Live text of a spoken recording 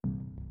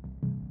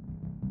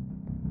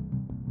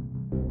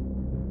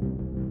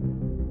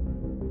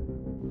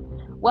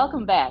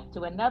Welcome back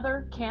to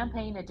another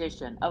campaign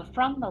edition of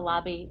From the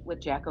Lobby with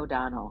Jack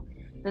O'Donnell.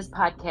 This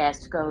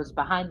podcast goes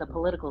behind the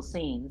political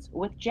scenes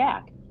with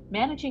Jack,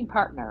 managing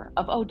partner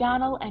of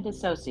O'Donnell and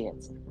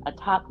Associates, a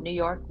top New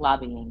York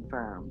lobbying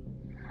firm.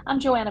 I'm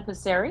Joanna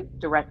Passeri,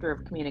 Director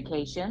of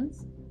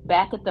Communications.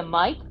 Back at the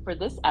mic for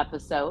this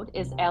episode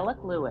is Alec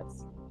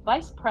Lewis,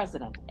 Vice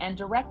President and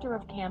Director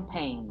of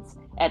Campaigns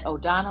at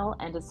O'Donnell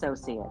and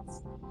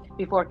Associates.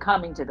 Before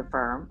coming to the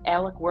firm,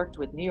 Alec worked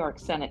with New York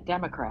Senate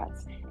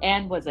Democrats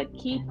and was a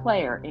key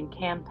player in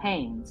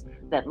campaigns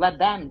that led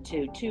them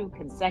to 2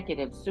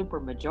 consecutive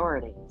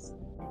supermajorities.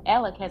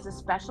 Alec has a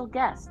special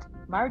guest,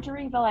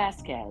 Marjorie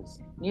Velazquez,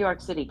 New York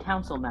City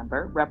Council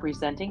member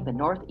representing the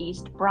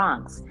Northeast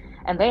Bronx,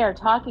 and they are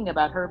talking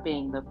about her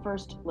being the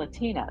first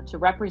Latina to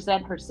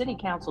represent her city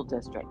council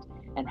district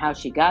and how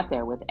she got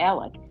there with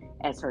Alec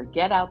as her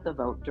Get Out the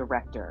Vote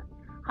director.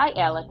 Hi,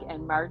 Alec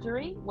and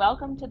Marjorie.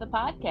 Welcome to the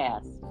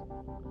podcast.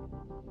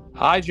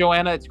 Hi,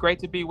 Joanna. It's great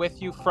to be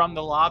with you from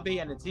the lobby,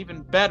 and it's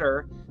even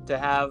better to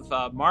have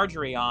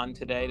Marjorie on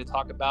today to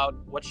talk about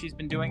what she's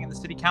been doing in the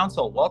city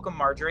council. Welcome,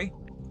 Marjorie.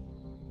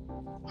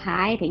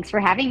 Hi, thanks for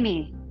having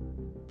me.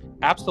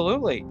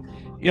 Absolutely.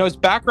 As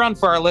background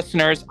for our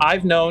listeners,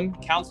 I've known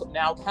council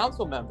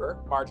member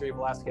Marjorie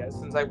Velazquez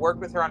since I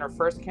worked with her on her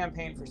first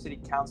campaign for city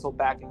council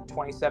back in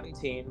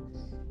 2017.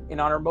 And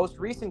on her most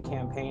recent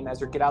campaign as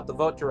her Get Out the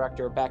Vote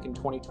director back in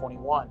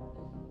 2021.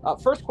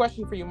 First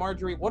question for you,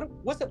 Marjorie, what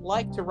was it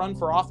like to run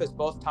for office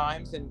both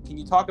times? And can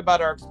you talk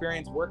about our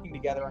experience working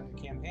together on your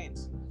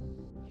campaigns?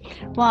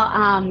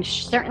 Well,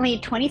 certainly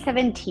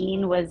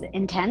 2017 was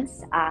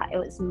intense. It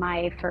was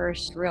my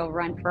first real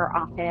run for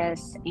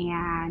office.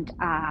 And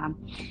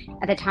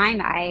at the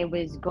time, I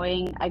was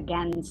going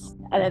against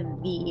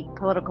the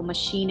political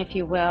machine, if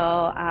you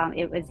will.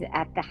 It was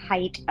at the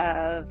height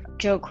of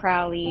Joe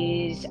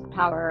Crowley's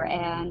power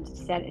and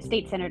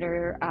State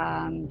Senator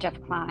Jeff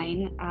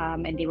Klein.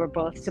 And they were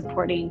both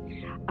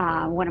supporting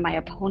one of my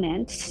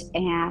opponents.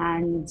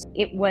 And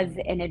it was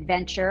an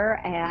adventure.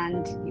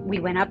 And we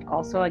went up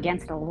also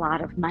against a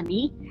lot of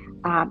money.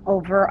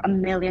 Over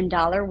 $1 million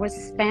was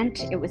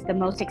spent. It was the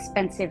most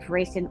expensive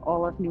race in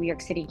all of New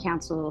York City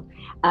Council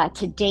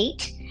to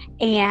date.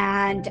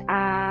 And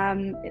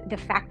the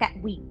fact that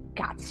we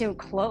got so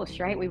close,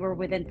 right? We were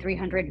within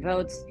 300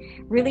 votes,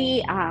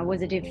 really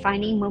was a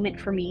defining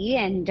moment for me.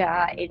 And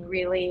it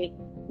really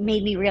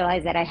made me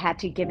realize that I had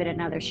to give it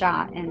another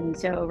shot. And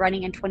so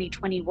running in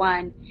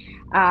 2021,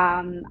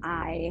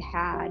 I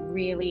had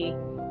really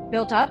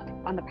built up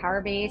on the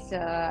power base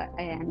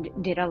and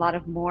did a lot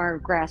of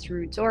more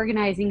grassroots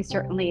organizing.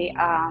 Certainly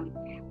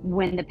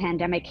when the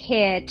pandemic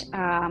hit,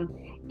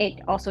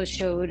 it also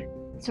showed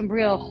some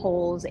real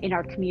holes in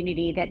our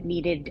community that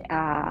needed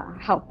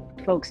help,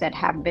 folks that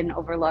have been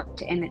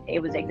overlooked, and it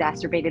was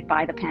exacerbated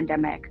by the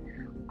pandemic.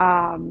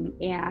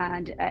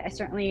 And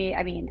certainly,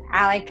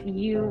 Alec,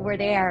 you were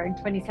there in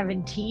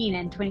 2017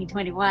 and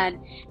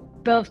 2021,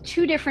 both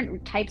 2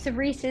 different types of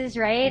races,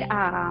 right?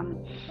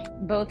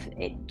 Both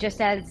just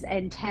as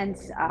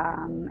intense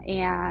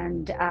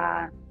and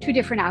 2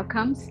 different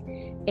outcomes.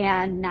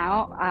 And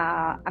now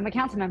I'm a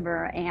council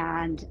member,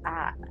 and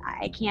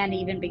I can't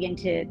even begin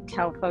to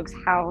tell folks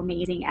how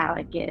amazing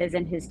Alec is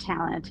and his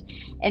talent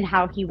and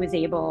how he was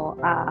able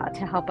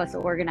to help us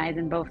organize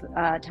in both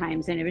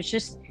times. And it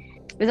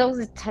was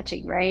always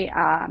touching, right?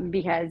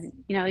 Because,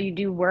 you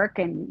do work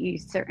and you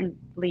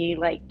certainly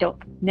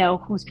don't know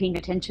who's paying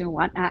attention and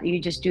whatnot. You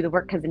just do the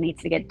work because it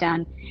needs to get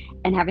done.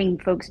 And having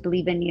folks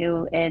believe in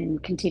you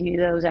and continue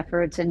those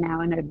efforts and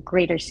now on a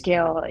greater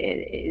scale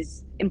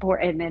is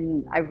important.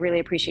 And I really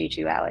appreciate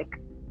you, Alec.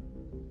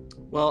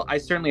 Well, I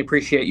certainly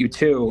appreciate you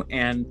too.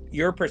 And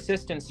your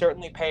persistence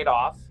certainly paid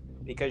off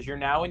because you're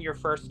now in your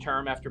first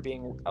term after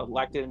being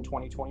elected in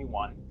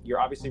 2021. You're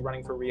obviously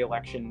running for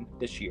re-election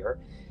this year.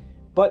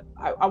 But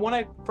I want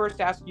to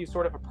first ask you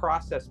sort of a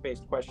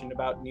process-based question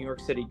about New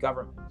York City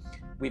government.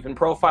 We've been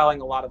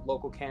profiling a lot of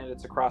local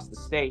candidates across the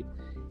state,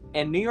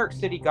 and New York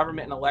City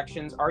government and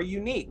elections are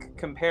unique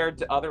compared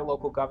to other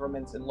local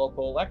governments and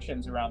local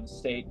elections around the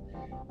state.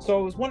 So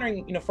I was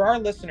wondering, for our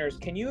listeners,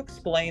 can you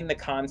explain the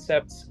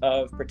concepts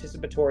of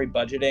participatory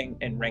budgeting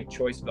and ranked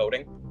choice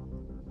voting?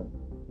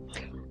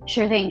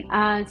 Sure thing.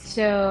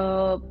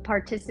 So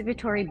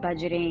participatory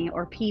budgeting,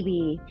 or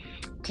PB,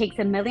 takes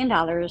 $1 million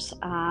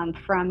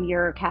from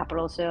your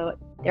capital. So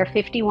there are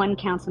 51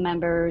 council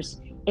members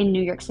in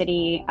New York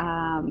City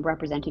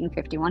representing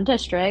 51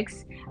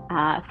 districts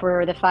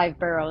for the 5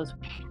 boroughs.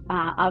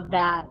 Of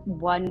that,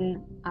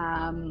 one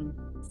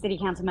city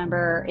council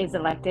member is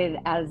elected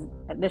as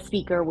the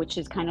speaker, which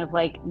is kind of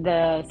like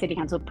the city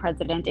council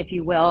president, if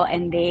you will,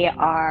 and they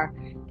are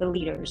the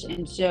leaders.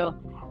 And so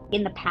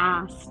in the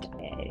past,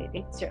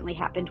 it certainly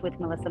happened with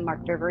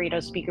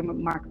Speaker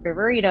Mark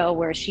Viverito,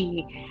 where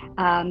she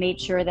made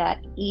sure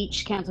that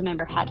each council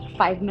member had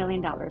 $5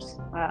 million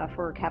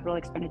for capital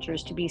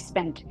expenditures to be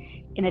spent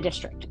in a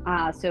district.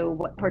 So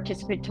what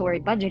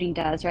participatory budgeting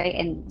does, right?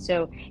 And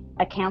so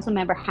a council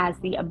member has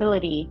the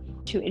ability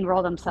to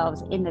enroll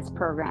themselves in this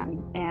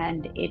program.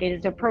 And it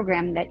is a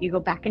program that you go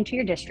back into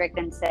your district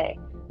and say,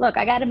 look,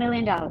 I got $1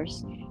 million.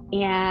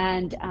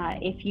 And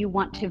if you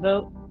want to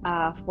vote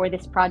for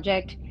this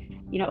project,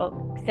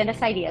 send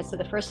us ideas. So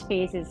the first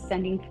phase is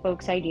sending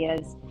folks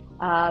ideas.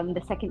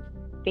 The second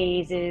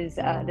phase is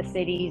the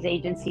city's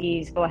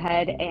agencies go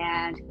ahead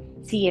and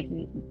see if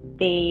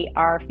they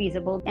are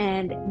feasible,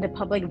 and the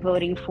public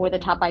voting for the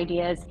top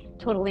ideas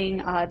totaling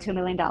 $2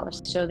 million.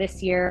 So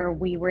this year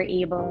we were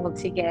able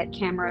to get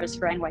cameras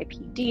for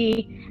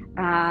NYPD,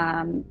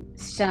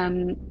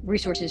 some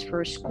resources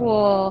for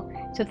school,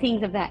 so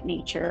things of that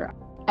nature.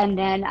 And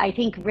then I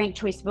think ranked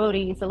choice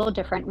voting is a little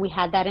different. We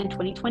had that in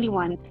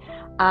 2021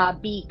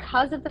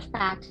 because of the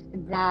fact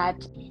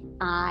that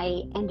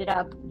I ended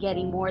up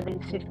getting more than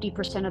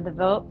 50% of the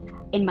vote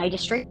in my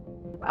district.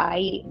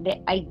 I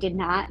did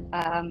not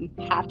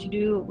have to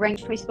do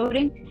ranked choice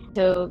voting.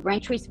 So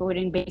ranked choice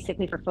voting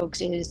basically for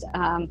folks is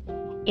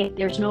if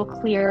there's no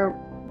clear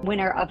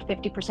winner of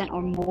 50%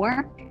 or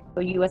more, so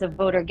you as a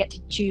voter get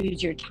to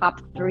choose your top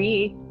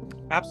three.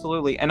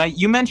 Absolutely. And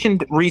you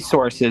mentioned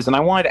resources, and I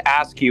wanted to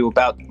ask you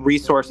about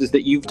resources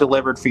that you've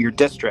delivered for your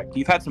district.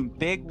 You've had some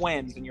big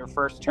wins in your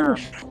first term.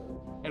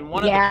 And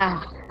one of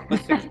them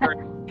was securing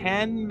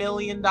 $10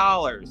 million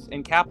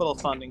in capital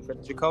funding for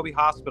the Jacoby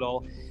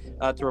Hospital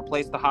to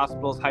replace the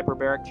hospital's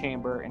hyperbaric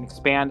chamber and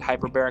expand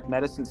hyperbaric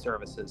medicine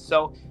services.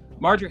 So,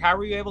 Marjorie, how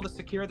were you able to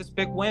secure this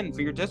big win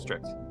for your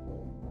district?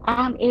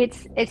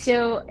 It's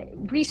so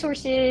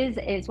resources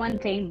is one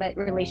thing, but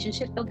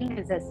relationship building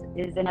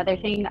is another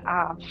thing.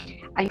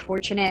 I'm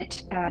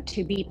fortunate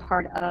to be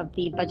part of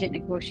the budget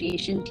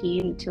negotiation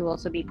team, to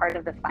also be part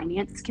of the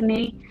finance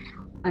committee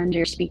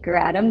under Speaker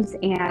Adams,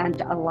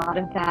 and a lot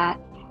of that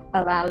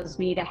allows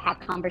me to have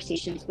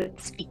conversations with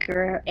the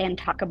speaker and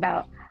talk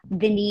about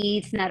the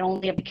needs not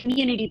only of the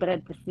community but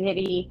of the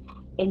city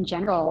in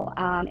general.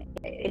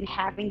 And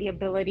having the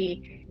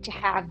ability to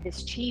have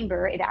this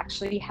chamber, it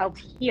actually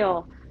helped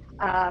heal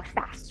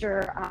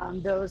faster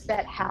those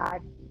that had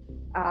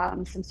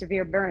some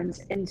severe burns.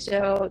 And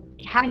so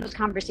having those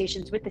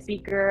conversations with the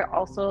speaker,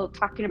 also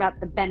talking about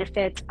the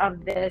benefits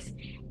of this,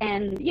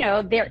 and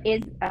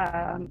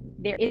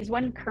there is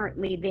one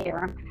currently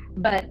there,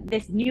 but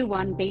this new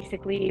one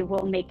basically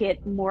will make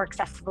it more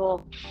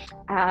accessible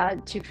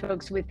to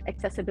folks with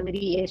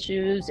accessibility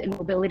issues and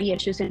mobility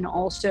issues, and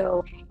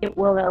also it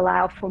will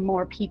allow for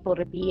more people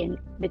to be in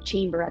the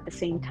chamber at the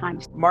same time.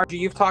 Margie,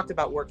 you've talked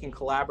about working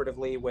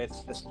collaboratively with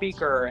the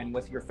speaker and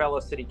with your fellow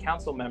city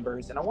council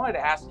members, and I wanted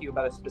to ask you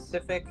about a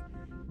specific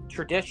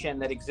tradition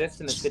that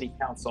exists in the city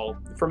council.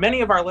 For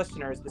many of our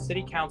listeners, the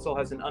city council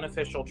has an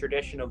unofficial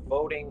tradition of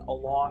voting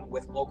along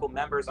with local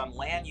members on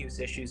land use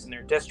issues in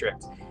their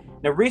district.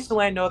 Now,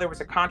 recently, I know there was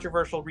a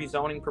controversial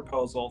rezoning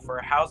proposal for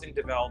a housing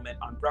development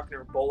on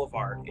Bruckner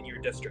Boulevard in your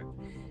district.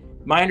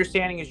 My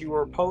understanding is you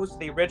were opposed to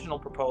the original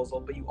proposal,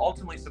 but you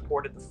ultimately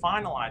supported the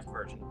finalized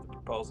version of the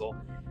proposal.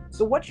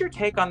 So what's your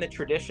take on the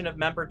tradition of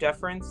member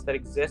deference that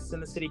exists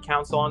in the city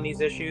council on these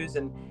issues?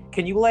 And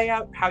can you lay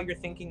out how your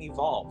thinking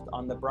evolved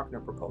on the Bruckner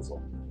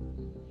proposal?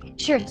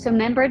 Sure. So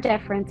member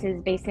deference is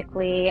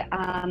basically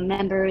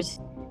members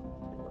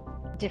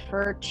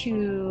defer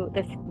to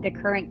the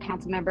current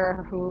council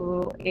member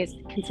who is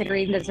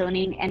considering the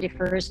zoning and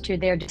defers to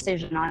their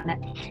decision on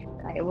it.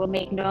 It will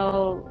make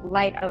no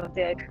light of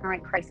the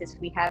current crisis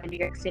we have in New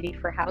York City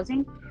for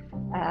housing.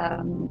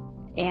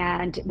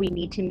 And we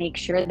need to make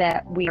sure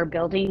that we are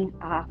building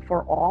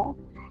for all.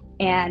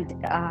 And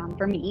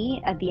for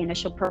me, the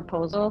initial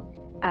proposal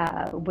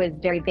was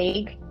very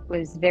vague,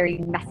 was very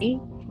messy,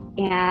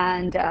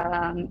 and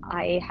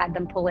I had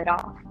them pull it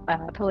out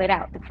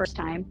the first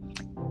time.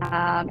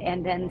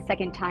 And then the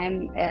second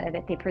time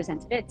that they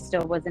presented it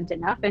still wasn't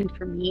enough. And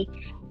for me,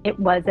 it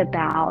was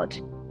about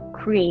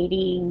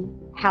creating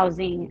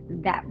housing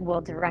that will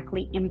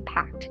directly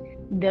impact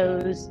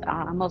those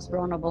most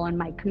vulnerable in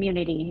my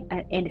community,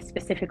 and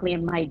specifically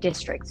in my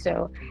district.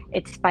 So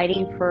it's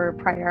fighting for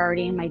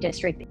priority in my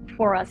district.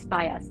 For us,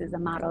 by us is a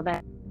motto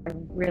that I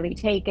really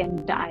take,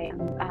 and I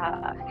am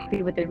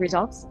happy with the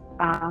results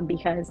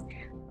because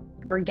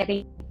we're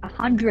getting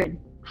 100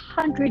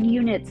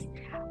 units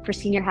for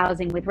senior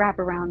housing with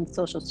wraparound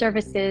social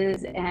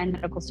services and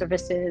medical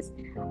services,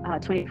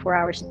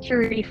 24-hour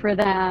security for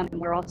them.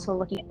 We're also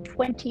looking at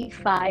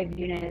 25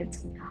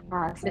 units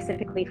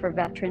specifically for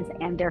veterans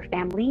and their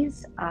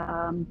families.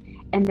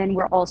 And then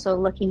we're also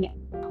looking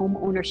at home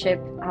ownership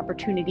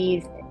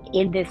opportunities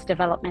in this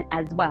development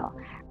as well.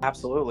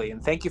 Absolutely.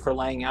 And thank you for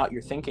laying out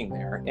your thinking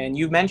there. And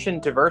you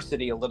mentioned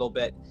diversity a little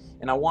bit,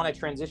 and I want to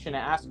transition to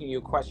asking you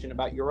a question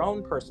about your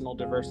own personal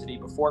diversity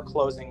before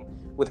closing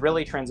with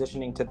really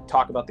transitioning to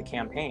talk about the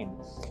campaign.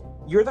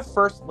 You're the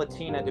first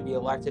Latina to be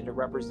elected to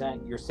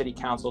represent your city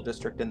council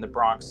district in the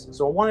Bronx.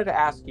 So I wanted to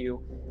ask you,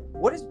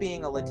 what does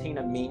being a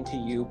Latina mean to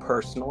you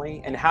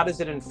personally, and how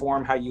does it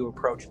inform how you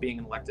approach being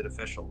an elected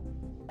official?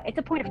 It's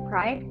a point of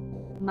pride.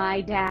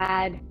 My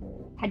dad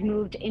had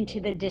moved into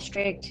the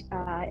district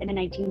in the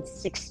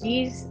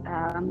 1960s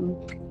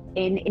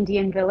in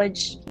Indian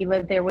Village. He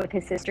lived there with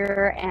his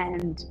sister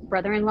and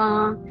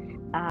brother-in-law.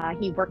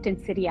 He worked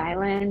in City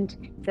Island.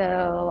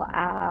 So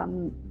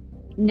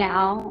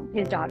now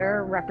his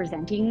daughter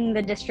representing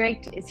the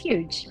district is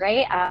huge,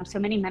 right? So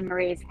many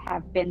memories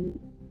have been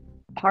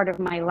part of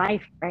my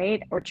life,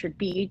 right? Orchard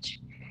Beach.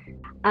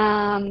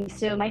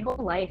 So my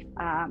whole life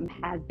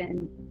has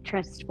been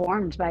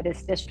transformed by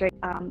this district.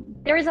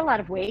 There is a lot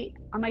of weight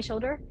on my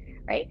shoulder,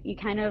 right? You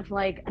kind of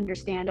like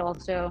understand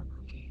also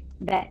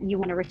that you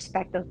want to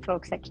respect the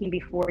folks that came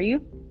before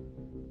you,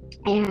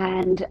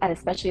 and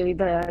especially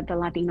the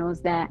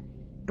Latinos that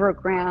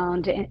broke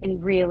ground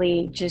and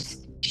really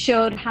just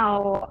showed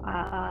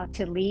how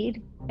to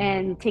lead,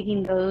 and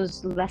taking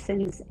those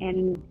lessons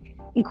and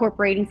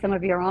incorporating some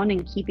of your own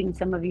and keeping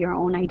some of your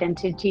own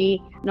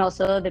identity, and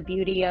also the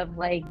beauty of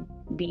like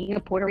being a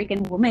Puerto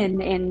Rican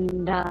woman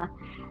and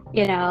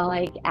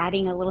like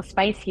adding a little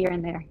spice here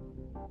and there.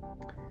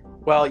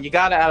 Well, you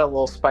got to add a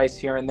little spice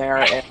here and there,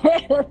 and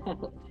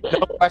no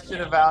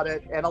question about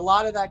it. And a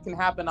lot of that can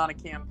happen on a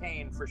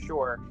campaign for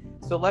sure.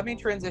 So let me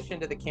transition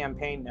to the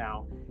campaign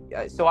now.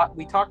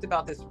 We talked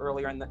about this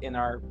earlier in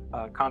our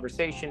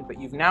conversation,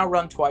 but you've now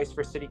run twice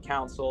for city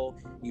council.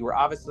 You were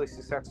obviously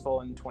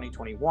successful in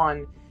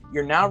 2021.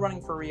 You're now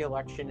running for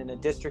re-election in a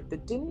district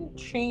that didn't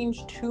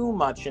change too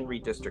much in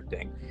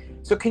redistricting.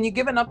 So can you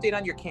give an update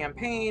on your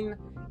campaign,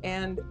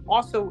 and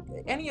also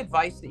any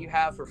advice that you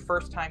have for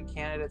first-time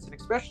candidates, and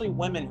especially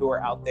women who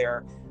are out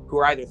there who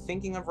are either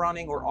thinking of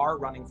running or are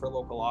running for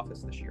local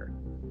office this year?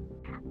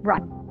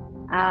 Run.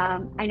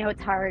 I know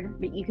it's hard,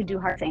 but you can do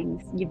hard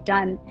things. You've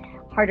done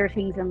harder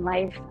things in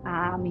life.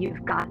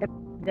 You've got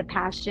the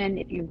passion.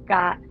 If you've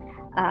got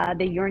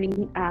the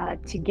yearning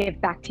to give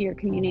back to your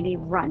community,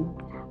 run.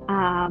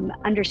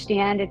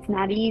 Understand it's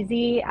not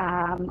easy,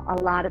 a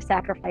lot of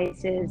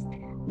sacrifices,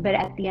 but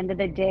at the end of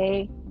the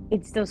day,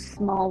 it's those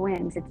small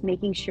wins. It's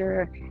making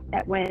sure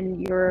that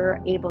when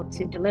you're able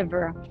to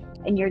deliver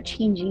and you're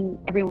changing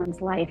everyone's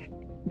life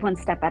one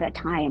step at a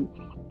time.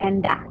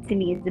 And that to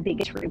me is the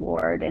biggest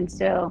reward. And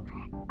so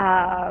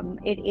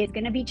it is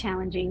going to be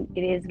challenging.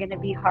 It is going to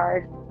be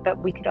hard, but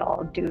we could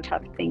all do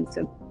tough things.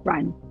 So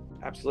run.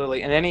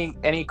 Absolutely. And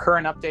any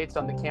current updates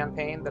on the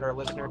campaign that our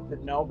listeners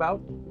should know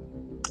about?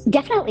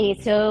 Definitely.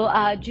 So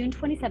June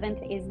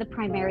 27th is the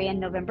primary and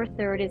November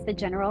 3rd is the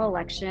general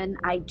election.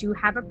 I do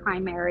have a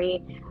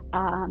primary.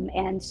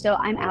 And so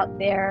I'm out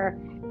there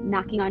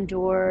knocking on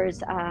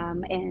doors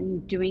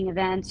and doing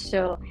events.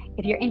 So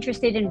if you're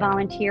interested in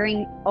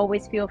volunteering,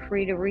 always feel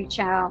free to reach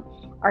out.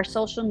 Our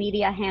social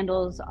media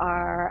handles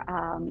are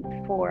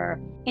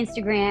for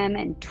Instagram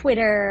and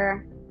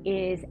Twitter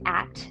is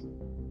at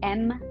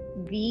MVELAZ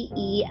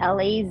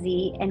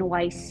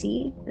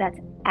That's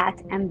at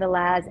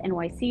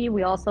MVelazNYC.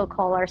 We also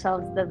call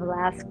ourselves the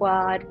Velaz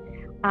Squad.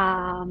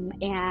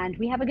 And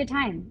we have a good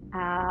time.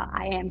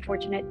 I am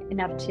fortunate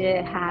enough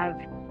to have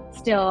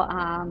still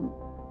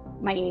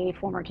my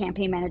former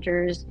campaign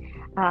managers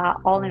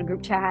all in a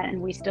group chat,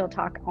 and we still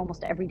talk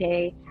almost every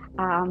day.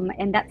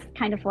 And that's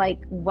kind of like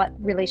what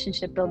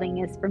relationship building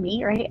is for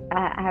me, right?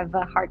 I have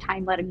a hard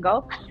time letting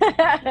go.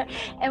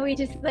 And we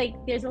just like,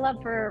 there's a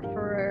love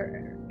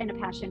for and a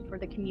passion for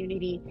the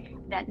community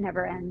that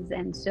never ends.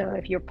 And so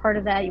if you're part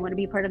of that, you want to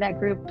be part of that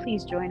group,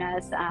 please join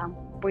us.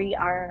 We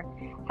are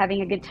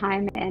having a good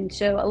time. And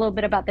so a little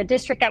bit about the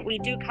district that we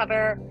do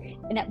cover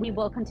and that we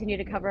will continue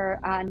to cover.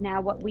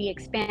 Now what we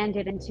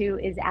expanded into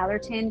is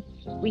Allerton.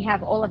 We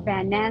have all of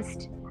Van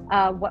Nest.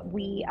 What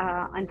we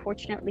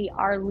unfortunately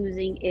are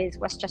losing is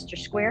Westchester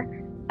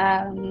Square.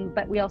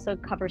 But we also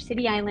cover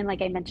City Island,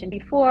 like I mentioned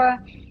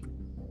before,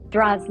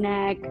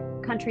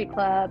 Drosneck, Country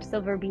Club,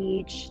 Silver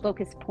Beach,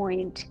 Locust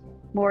Point,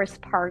 Morris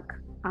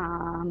Park.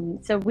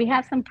 So we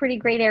have some pretty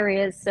great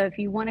areas. So if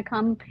you want to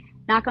come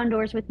knock on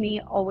doors with me,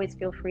 always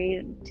feel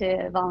free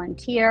to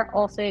volunteer.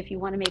 Also, if you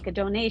want to make a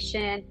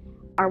donation,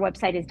 our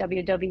website is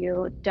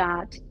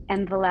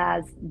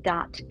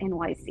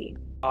www.mvelaz.nyc.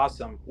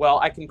 Awesome. Well,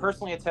 I can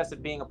personally attest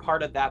that being a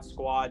part of that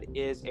squad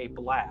is a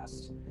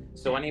blast.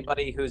 So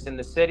anybody who's in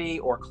the city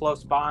or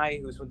close by,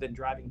 who's within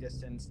driving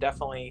distance,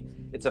 definitely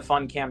it's a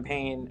fun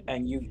campaign,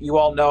 and you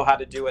all know how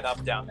to do it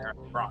up down there in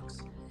the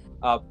Bronx.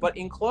 But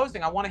in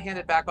closing, I want to hand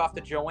it back off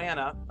to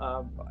Joanna,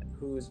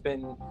 who's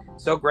been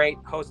so great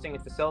hosting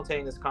and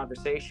facilitating this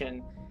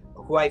conversation,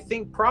 who I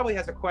think probably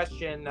has a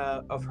question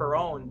of her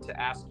own to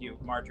ask you,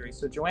 Marjorie.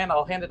 So Joanna,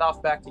 I'll hand it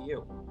off back to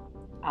you.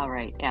 All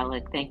right,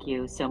 Alec, thank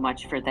you so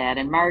much for that.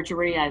 And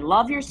Marjorie, I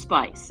love your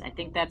spice. I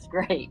think that's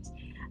great.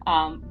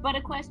 But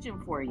a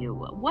question for you.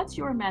 What's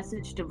your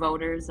message to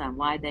voters on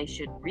why they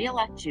should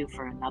re-elect you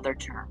for another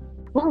term?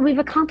 Well, we've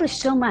accomplished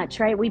so much,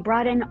 right? We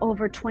brought in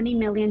over $20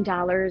 million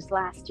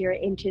last year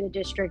into the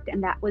district,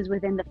 and that was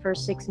within the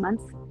first 6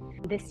 months.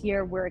 This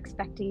year, we're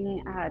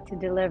expecting to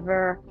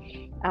deliver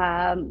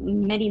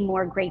many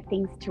more great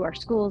things to our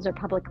schools, our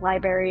public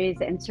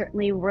libraries, and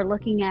certainly we're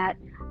looking at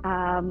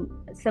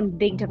some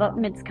big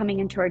developments coming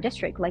into our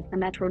district, like the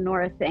Metro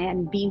North,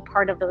 and being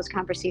part of those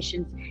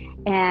conversations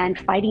and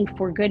fighting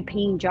for good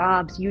paying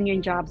jobs,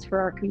 union jobs for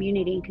our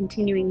community, and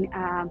continuing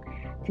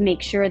to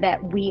make sure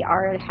that we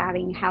are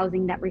having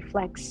housing that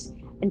reflects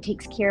and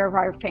takes care of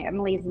our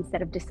families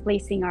instead of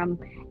displacing them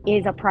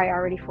is a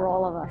priority for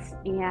all of us.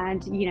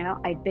 And,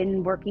 I've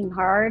been working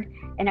hard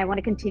and I want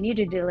to continue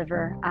to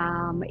deliver.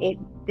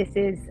 This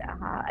is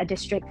a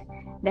district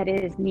that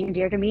is near and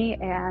dear to me,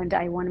 and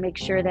I want to make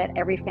sure that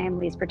every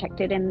family is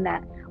protected and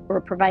that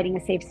we're providing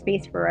a safe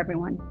space for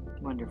everyone.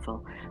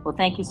 Wonderful. Well,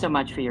 thank you so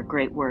much for your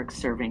great work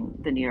serving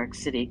the New York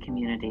City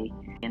community.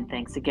 And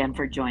thanks again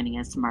for joining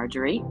us,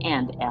 Marjorie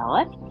and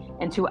Alec.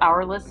 And to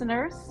our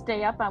listeners,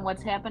 stay up on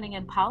what's happening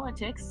in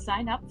politics.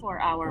 Sign up for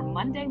our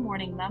Monday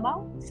morning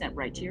memo sent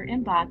right to your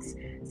inbox.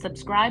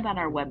 Subscribe on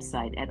our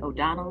website at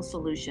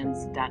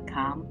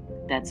o'donnellsolutions.com.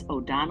 That's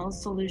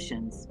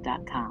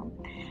o'donnellsolutions.com.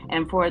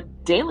 And for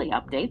daily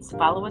updates,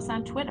 follow us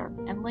on Twitter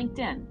and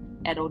LinkedIn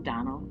at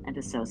O'Donnell and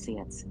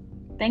Associates.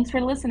 Thanks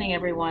for listening,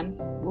 everyone.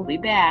 We'll be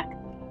back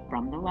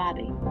from the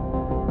lobby.